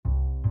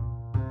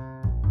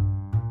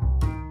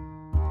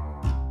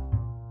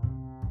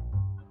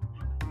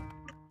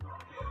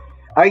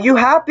Are you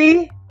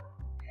happy?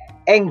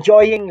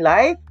 Enjoying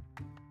life?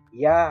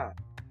 Yeah.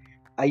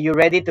 Are you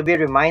ready to be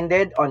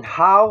reminded on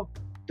how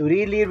to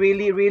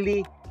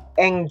really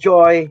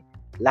enjoy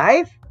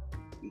life?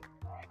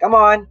 Come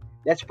on,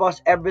 let's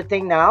pause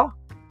everything now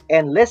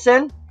and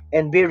listen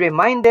and be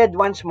reminded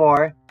once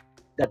more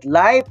that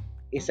life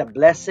is a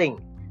blessing,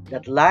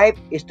 that life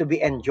is to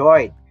be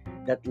enjoyed,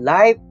 that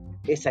life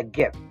is a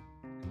gift.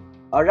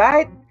 All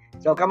right?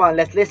 So come on,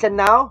 let's listen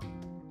now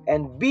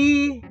and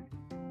be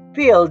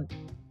filled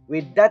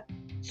with that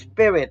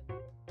spirit.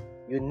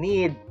 You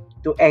need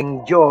to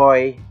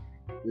enjoy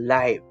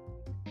life.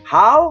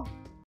 How?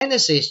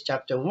 Genesis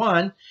chapter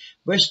 1,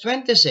 verse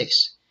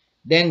 26.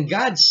 Then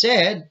God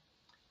said,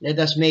 let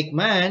us make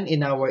man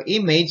in our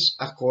image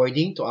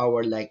according to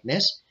our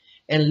likeness,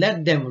 and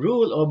let them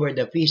rule over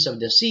the fish of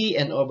the sea,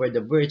 and over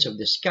the birds of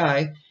the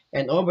sky,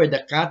 and over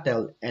the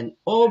cattle, and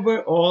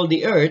over all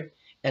the earth,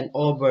 and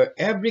over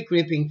every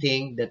creeping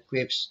thing that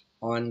creeps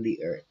on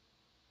the earth.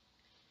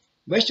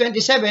 Verse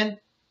 27,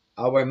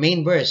 our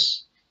main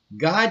verse.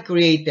 God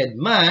created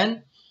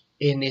man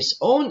in his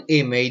own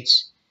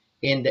image.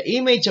 In the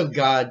image of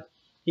God,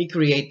 he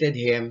created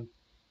him.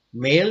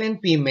 Male and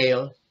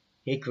female,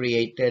 he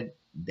created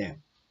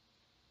them.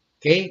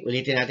 Okay,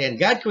 ulitin natin.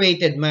 God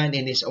created man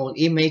in his own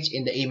image.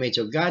 In the image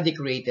of God, he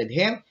created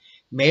him.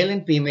 Male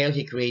and female,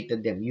 he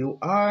created them. You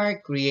are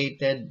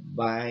created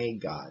by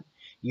God.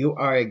 You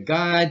are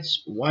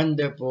God's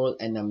wonderful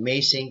and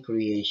amazing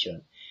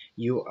creation.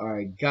 You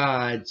are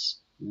God's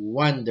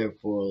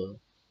wonderful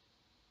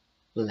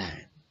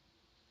plan.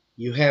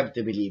 You have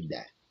to believe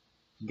that.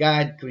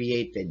 God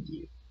created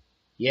you.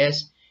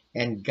 Yes,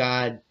 and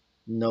God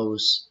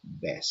knows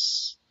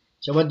best.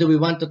 So what do we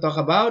want to talk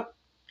about?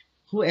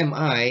 Who am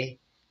I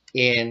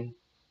in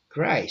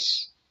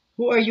Christ?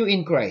 Who are you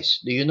in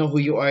Christ? Do you know who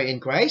you are in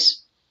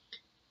Christ?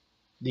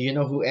 Do you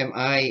know who am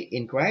I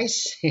in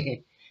Christ?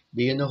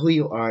 Do you know who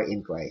you are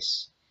in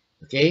Christ?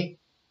 Okay?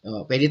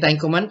 Pwede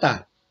tayong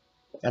kumanta.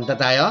 Kanta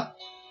tayo?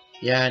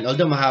 Yan.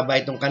 Although mahaba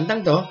itong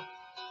kantang to,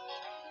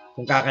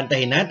 kung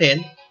kakantahin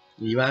natin,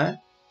 di ba?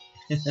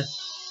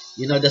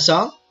 You know the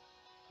song?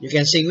 You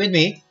can sing with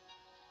me.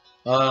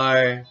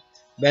 Or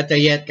better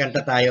yet,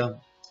 kanta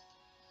tayo.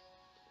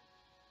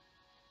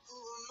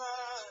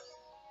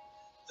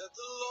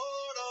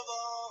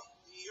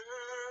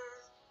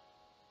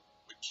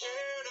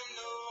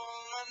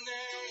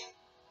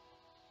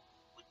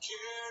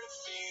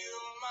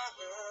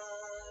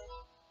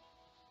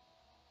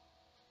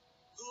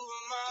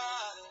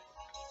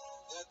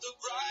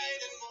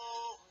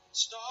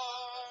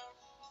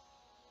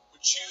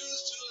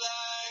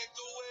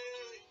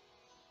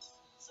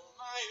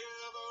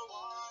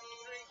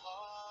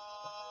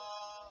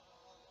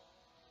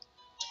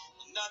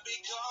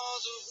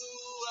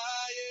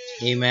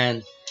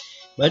 Amen.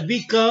 But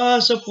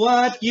because of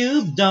what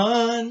you've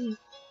done.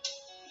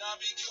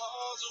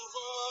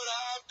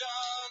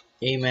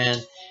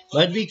 Amen.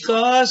 But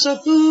because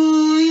of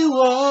who you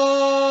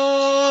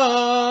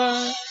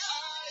are.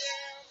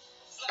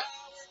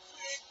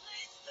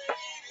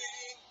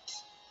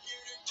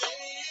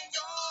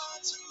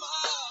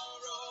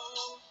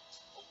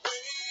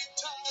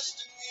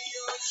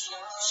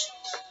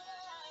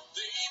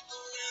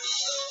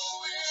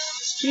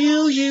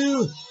 Still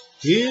you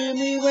hear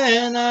me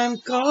when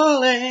I'm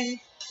calling.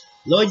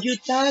 Lord, you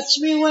touch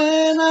me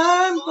when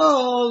I'm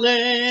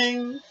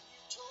falling.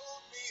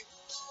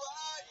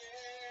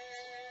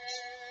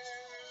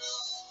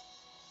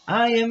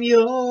 I am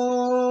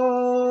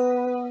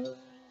yours.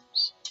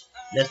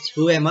 That's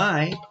who am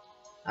I.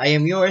 I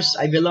am yours.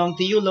 I belong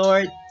to you,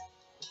 Lord.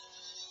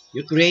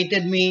 You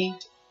created me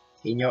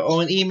in your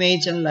own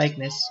image and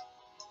likeness.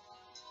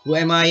 Who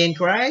am I in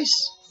Christ?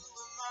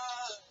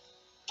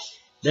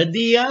 That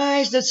the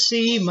eyes that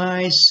see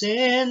my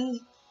sin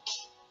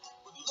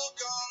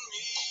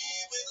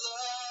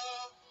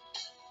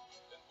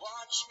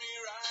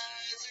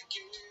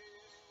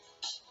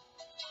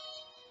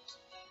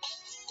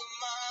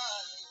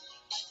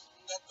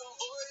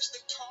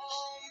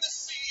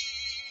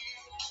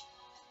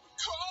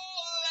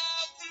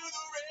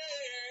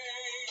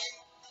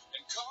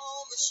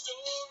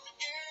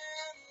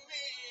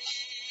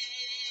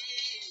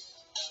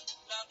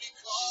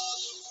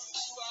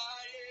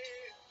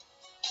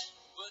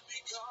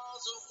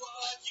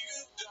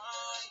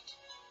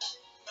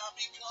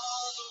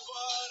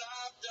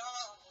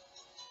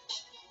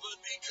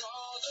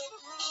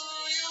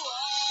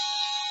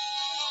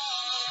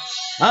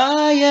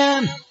I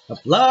am a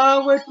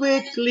flower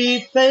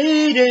quickly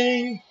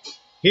fading,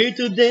 here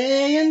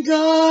today and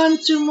gone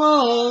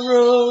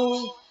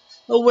tomorrow,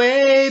 a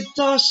wave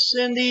tossed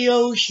in the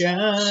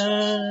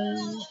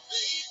ocean.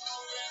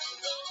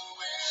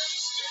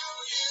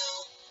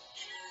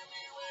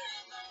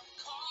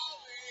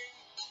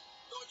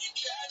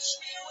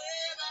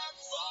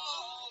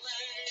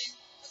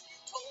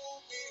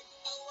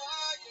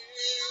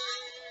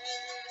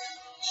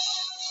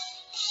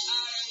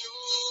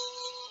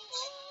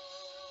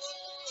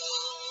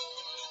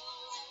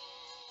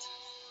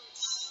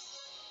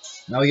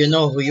 Now you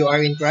know who you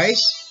are in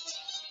Christ?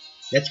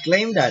 Let's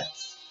claim that.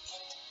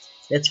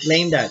 Let's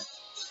claim that.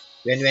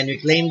 When we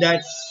claim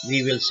that,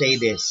 we will say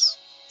this.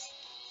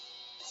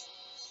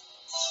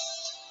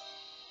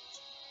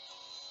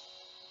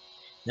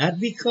 Not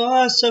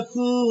because of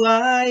who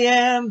I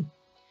am,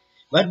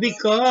 but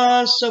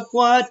because of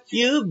what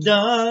you've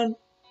done.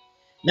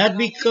 Not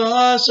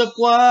because of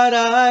what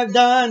I've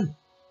done,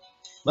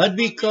 but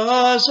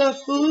because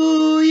of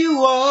who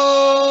you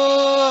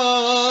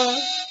are.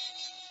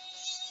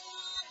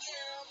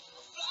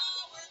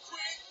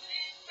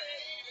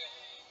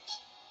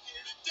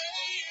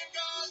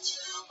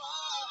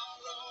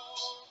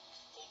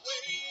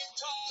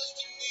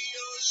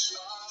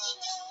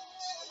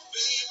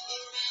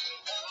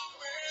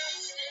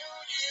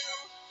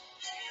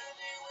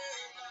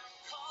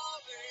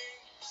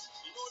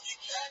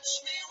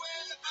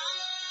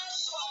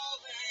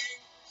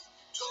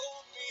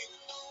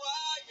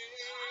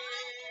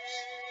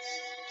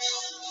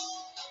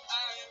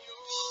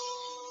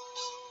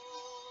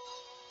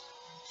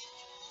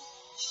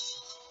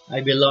 I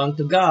belong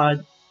to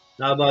God.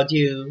 How about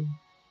you?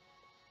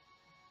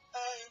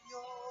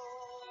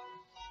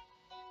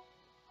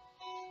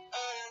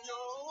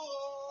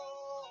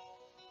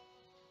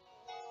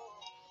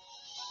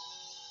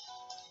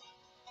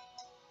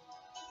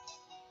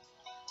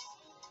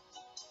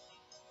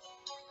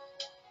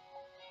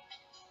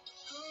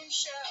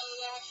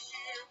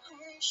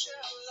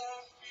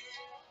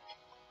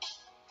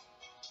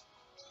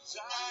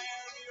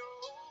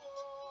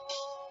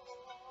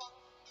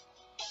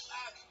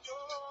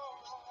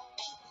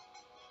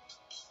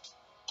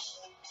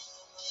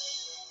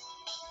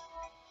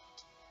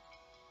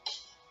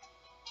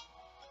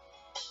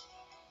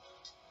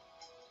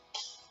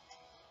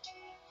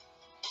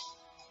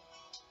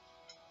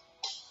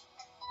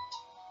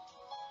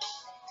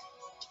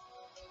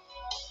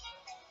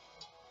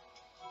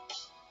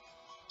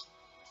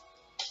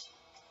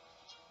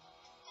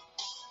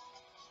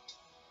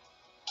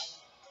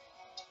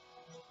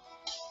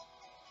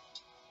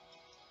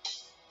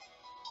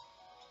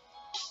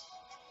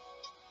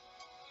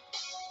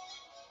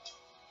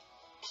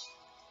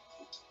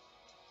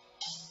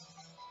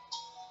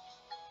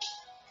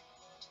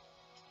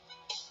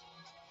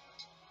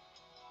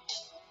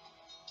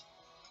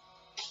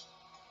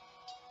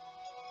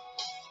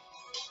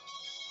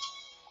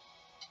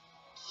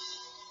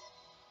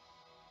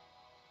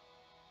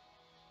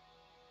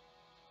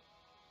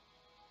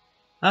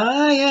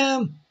 I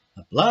am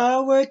a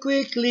flower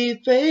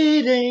quickly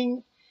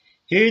fading,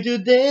 here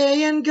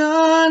today and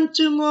gone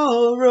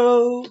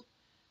tomorrow.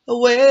 A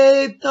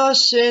wave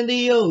tossed in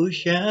the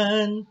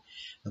ocean,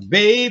 a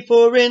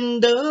vapor in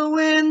the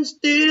wind.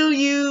 Still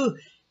you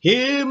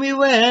hear me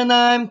when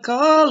I'm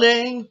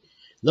calling.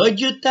 Lord,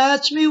 you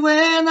touch me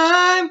when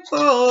I'm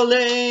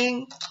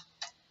falling.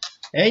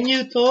 And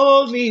you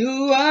told me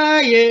who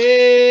I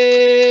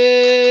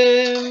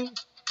am.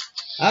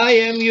 I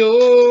am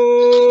yours.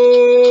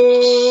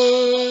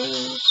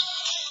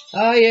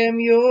 I am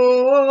yours.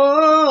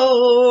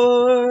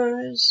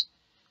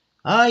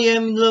 I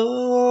am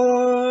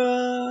Lord.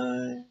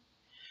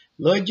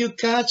 Lord, you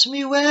catch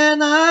me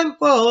when I'm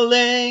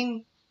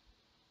falling.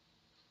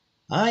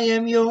 I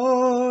am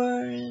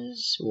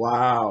yours.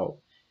 Wow.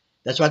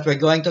 That's what we're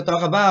going to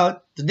talk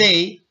about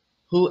today.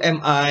 Who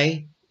am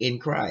I in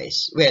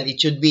Christ? Well,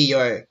 it should be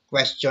your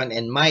question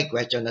and my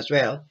question as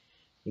well.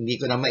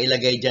 Hindi ko na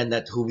mailagay dyan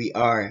that who we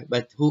are,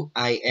 but who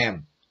I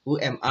am. Who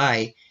am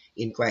I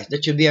in Christ? That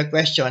should be a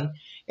question,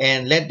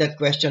 and let that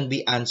question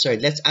be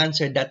answered. Let's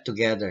answer that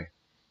together.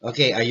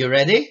 Okay, are you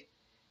ready?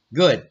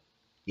 Good.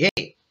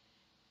 Yay.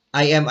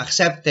 I am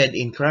accepted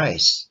in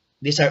Christ.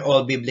 These are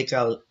all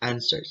biblical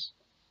answers.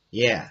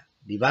 Yeah,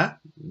 di ba?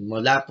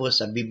 Mula po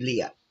sa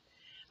Biblia.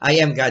 I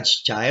am God's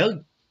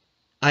child.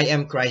 I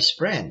am Christ's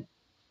friend.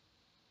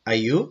 Are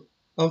you?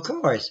 Of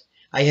course.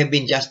 I have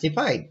been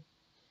justified.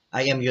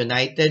 I am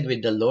united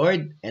with the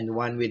Lord and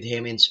one with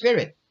Him in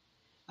spirit.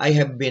 I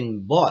have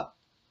been bought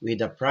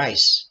with a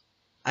price.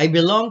 I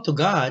belong to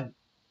God.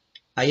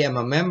 I am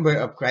a member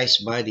of Christ's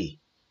body.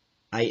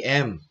 I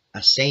am a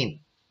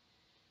saint.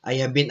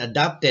 I have been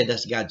adopted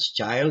as God's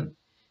child.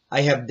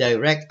 I have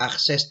direct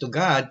access to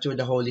God through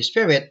the Holy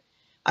Spirit.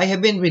 I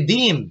have been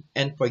redeemed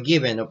and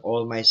forgiven of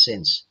all my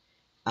sins.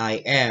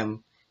 I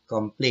am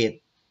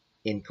complete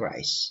in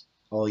Christ.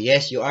 Oh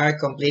yes, you are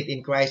complete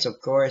in Christ,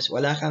 of course.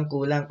 Wala kang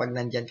kulang pag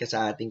nandyan ka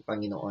sa ating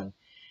Panginoon.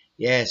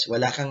 Yes,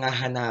 wala kang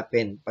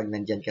hahanapin pag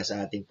nandyan ka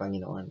sa ating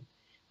Panginoon.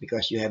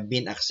 Because you have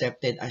been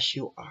accepted as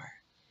you are.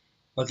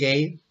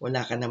 Okay?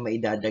 Wala ka na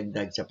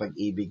maidadagdag sa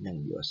pag-ibig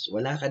ng Diyos.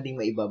 Wala ka ding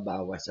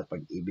maibabawas sa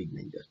pag-ibig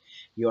ng Diyos.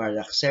 You are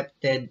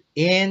accepted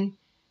in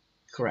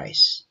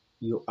Christ.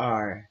 You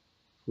are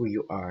who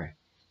you are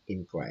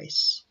in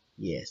Christ.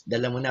 Yes.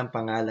 Dala mo na ang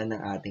pangalan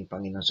ng ating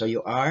Panginoon. So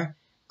you are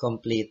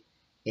complete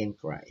in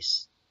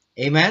Christ.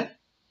 Amen?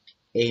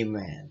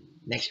 Amen.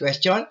 Next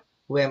question.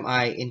 Who am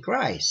I in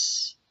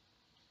Christ?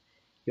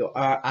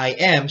 I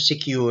am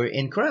secure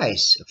in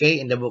Christ.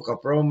 Okay, in the book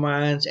of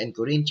Romans and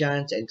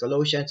Corinthians and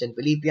Colossians and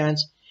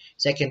Philippians,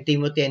 2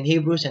 Timothy and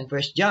Hebrews and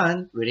 1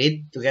 John, we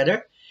read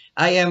together,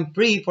 I am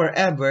free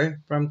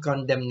forever from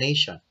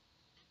condemnation.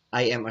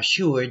 I am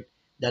assured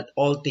that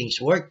all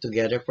things work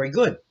together for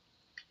good.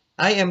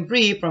 I am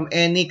free from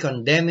any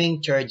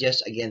condemning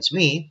charges against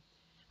me.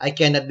 I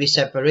cannot be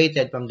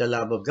separated from the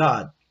love of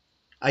God.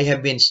 I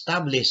have been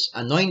established,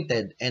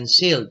 anointed, and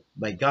sealed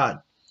by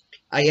God.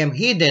 I am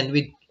hidden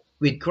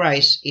with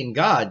Christ in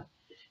God.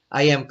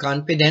 I am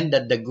confident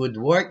that the good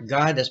work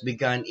God has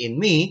begun in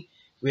me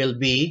will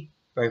be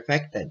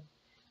perfected.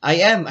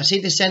 I am a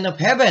citizen of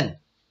heaven.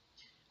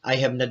 I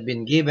have not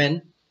been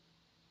given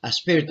a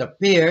spirit of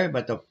fear,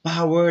 but of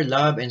power,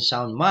 love, and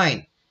sound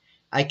mind.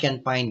 I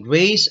can find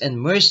grace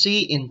and mercy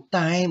in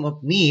time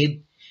of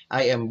need.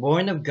 I am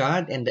born of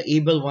God, and the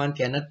evil one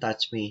cannot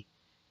touch me.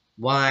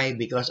 Why?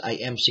 Because I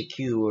am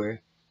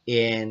secure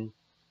in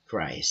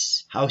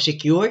Christ. How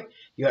secure?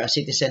 You're a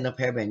citizen of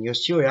heaven. You're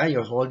sure,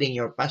 you're holding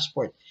your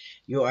passport.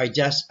 You are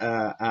just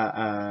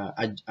ano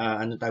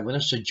tawag mo,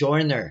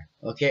 sojourner,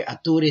 okay? A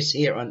tourist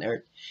here on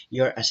earth.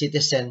 You're a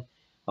citizen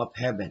of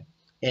heaven.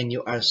 And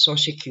you are so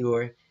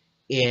secure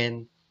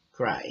in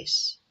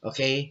Christ.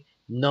 Okay?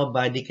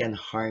 Nobody can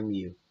harm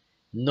you.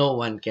 No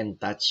one can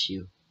touch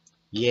you.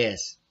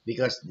 Yes,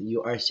 because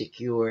you are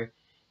secure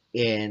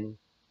in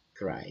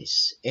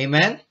Christ.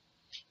 Amen?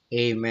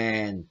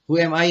 Amen. Who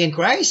am I in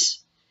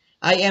Christ?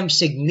 I am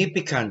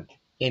significant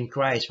in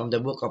Christ from the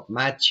book of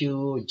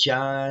Matthew,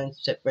 John,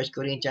 1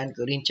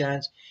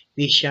 Corinthians,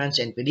 Ephesians,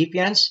 and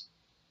Philippians.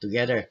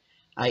 Together,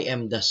 I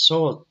am the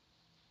salt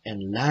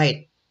and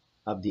light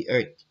of the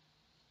earth.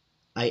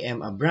 I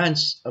am a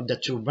branch of the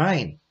true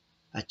vine,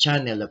 a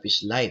channel of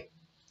his life.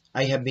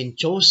 I have been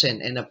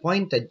chosen and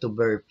appointed to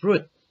bear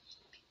fruit.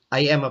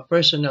 I am a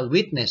personal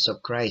witness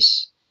of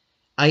Christ.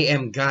 I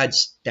am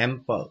God's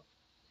temple.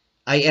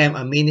 I am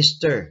a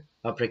minister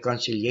of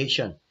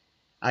reconciliation.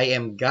 I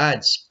am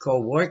God's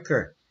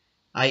co-worker.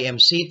 I am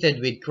seated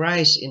with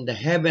Christ in the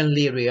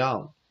heavenly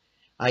realm.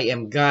 I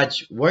am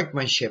God's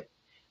workmanship.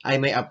 I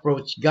may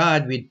approach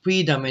God with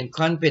freedom and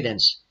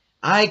confidence.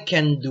 I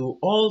can do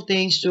all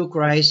things through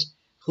Christ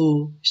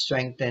who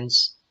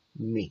strengthens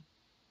me.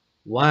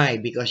 Why?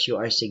 Because you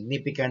are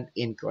significant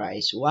in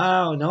Christ.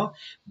 Wow, no?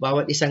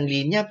 Bawat isang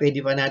linya,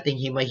 pwede pa nating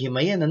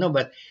himay-himayin, ano?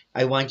 But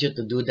I want you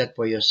to do that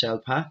for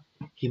yourself, ha?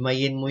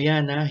 Himayin mo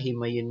yan, ha?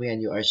 Himayin mo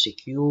yan. You are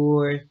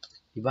secure,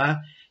 di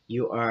ba?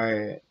 You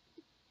are,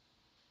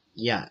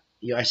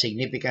 you are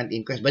significant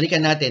in Christ.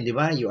 Balikan natin, di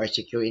ba? You are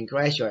secure in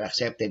Christ, you are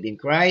accepted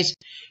in Christ,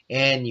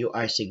 and you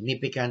are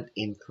significant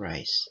in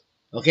Christ.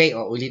 Okay,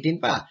 o ulitin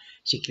pa.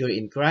 Secure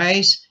in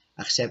Christ,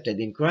 accepted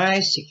in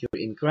Christ, secure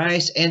in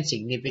Christ, and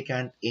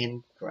significant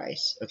in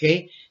Christ.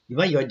 Okay?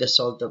 Diba? You're the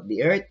salt of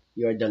the earth.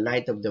 You're the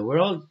light of the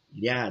world.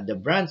 Yeah, the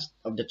branch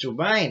of the true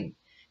vine.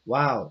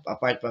 Wow.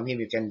 Apart from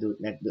him, you can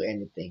not do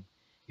anything.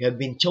 You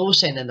have been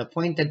chosen and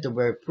appointed to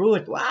bear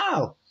fruit.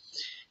 Wow.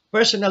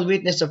 Personal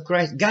witness of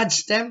Christ.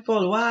 God's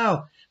temple.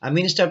 Wow. A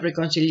minister of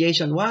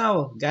reconciliation.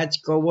 Wow. God's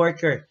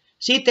co-worker.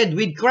 Seated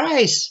with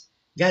Christ.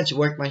 God's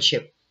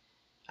workmanship.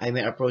 I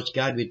may approach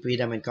God with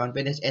freedom and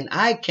confidence, and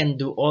I can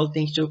do all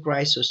things through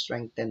Christ who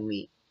strengthens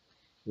me.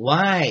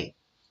 Why?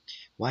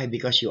 Why?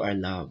 Because you are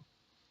loved.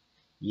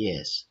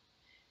 Yes.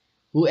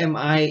 Who am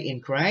I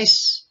in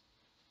Christ?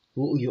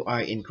 Who you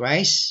are in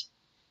Christ?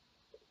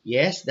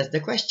 Yes, that's the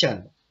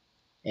question.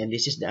 And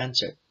this is the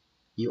answer.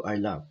 You are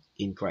loved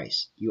in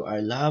Christ. You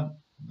are loved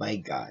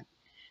by God.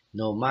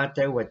 No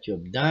matter what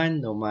you've done,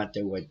 no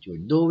matter what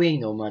you're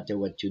doing, no matter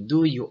what you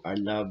do, you are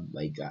loved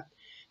by God.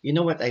 You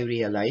know what I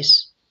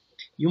realize?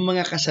 Yung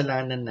mga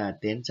kasalanan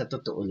natin, sa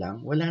totoo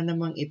lang, wala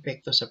namang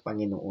epekto sa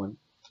Panginoon.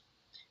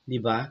 Di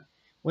ba?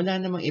 Wala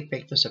namang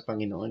epekto sa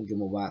Panginoon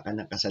gumawa ka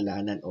ng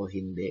kasalanan o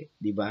hindi.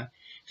 Di ba?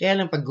 Kaya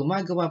lang pag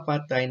gumagawa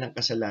pa tayo ng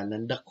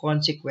kasalanan, the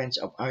consequence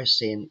of our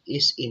sin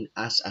is in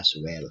us as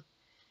well.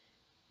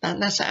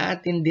 Nasa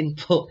atin din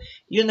po.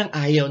 Yun ang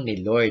ayaw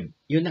ni Lord.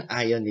 Yun ang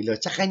ayaw ni Lord.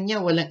 Sa Kanya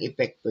walang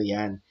epekto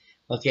yan.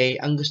 Okay?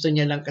 Ang gusto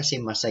niya lang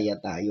kasi masaya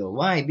tayo.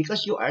 Why?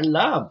 Because you are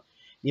loved.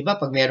 Di ba?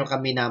 Pag meron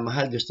kami na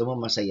mahal, gusto mo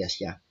masaya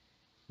siya.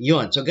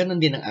 Yun. So, ganun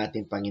din ang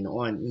ating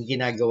Panginoon. Yung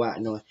ginagawa,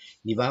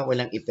 di ba?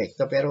 Walang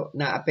epekto. Pero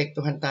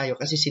naapektuhan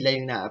tayo kasi sila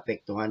yung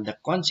naapektuhan. The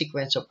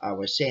consequence of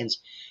our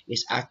sins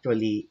is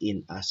actually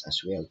in us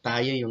as well.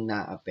 Tayo yung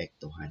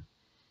naapektuhan.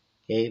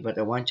 Okay?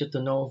 But I want you to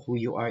know who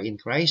you are in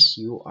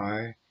Christ. You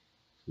are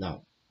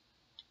loved.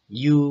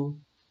 You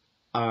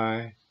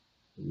are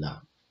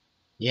loved.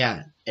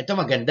 Yeah. Ito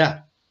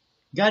maganda.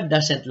 God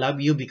doesn't love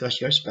you because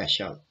you're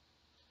special.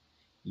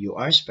 You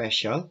are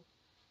special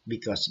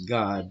because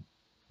God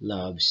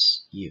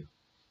loves you.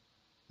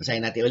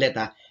 Basahin natin ulit,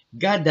 ha.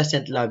 God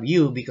doesn't love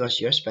you because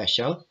you're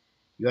special.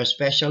 You're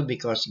special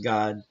because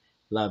God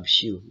loves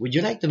you. Would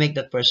you like to make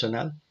that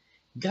personal?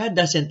 God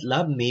doesn't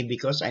love me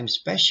because I'm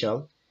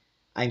special.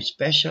 I'm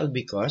special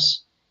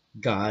because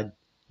God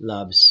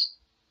loves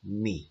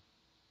me.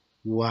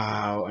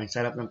 Wow! Ang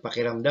sarap ng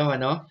pakiramdam,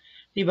 ano?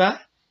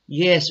 Diba?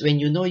 Yes, when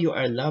you know you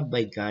are loved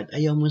by God,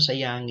 ayaw mo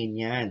sayangin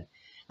yan.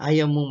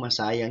 Ayaw mong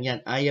masayang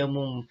yan. Ayaw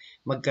mong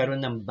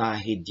magkaroon ng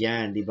bahid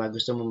yan. Di ba?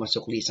 Gusto mo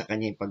masukli sa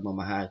kanya yung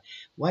pagmamahal.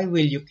 Why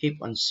will you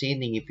keep on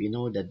sinning if you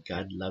know that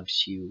God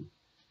loves you?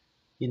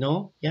 You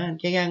know?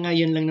 Yan. Kaya nga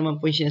yun lang naman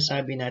po yung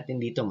sinasabi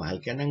natin dito. Mahal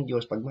ka ng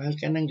Diyos. Pag mahal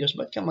ka ng Diyos,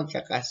 ba't ka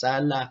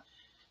magkakasala?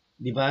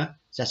 Di ba?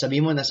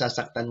 Sasabihin mo,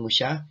 nasasaktan mo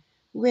siya?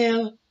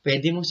 Well,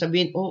 pwede mong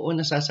sabihin, oo,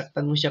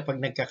 nasasaktan mo siya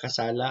pag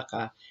nagkakasala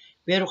ka.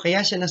 Pero kaya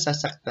siya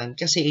nasasaktan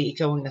kasi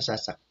ikaw ang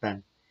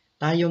nasasaktan.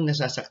 Tayong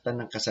nasasaktan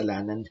ng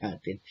kasalanan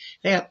natin.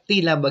 Kaya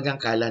tila bagang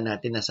kala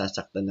natin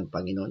nasasaktan ng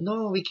Panginoon.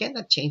 No, we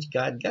cannot change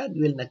God. God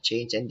will not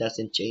change and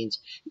doesn't change.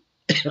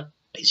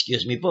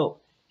 Excuse me po.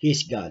 He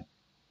is God.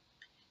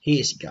 He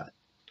is God.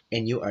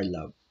 And you are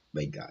loved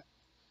by God.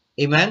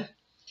 Amen?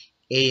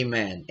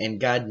 Amen. And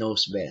God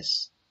knows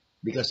best.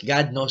 Because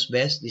God knows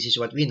best, this is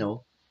what we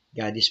know,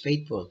 God is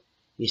faithful.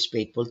 He is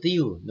faithful to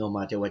you, no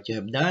matter what you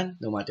have done,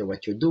 no matter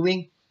what you're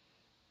doing.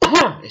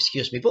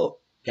 Excuse me po.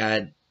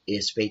 God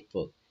is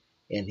faithful.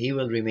 And He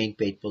will remain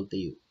faithful to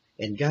you.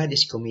 And God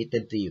is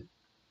committed to you.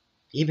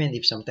 Even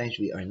if sometimes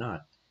we are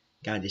not.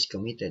 God is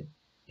committed.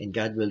 And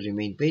God will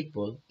remain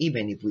faithful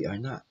even if we are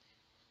not.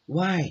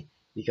 Why?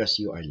 Because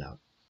you are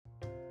loved.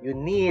 You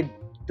need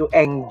to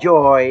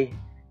enjoy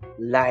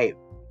life.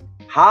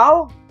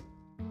 How?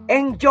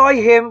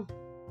 Enjoy Him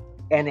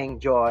and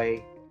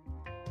enjoy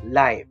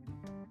life.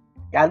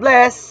 God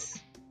bless!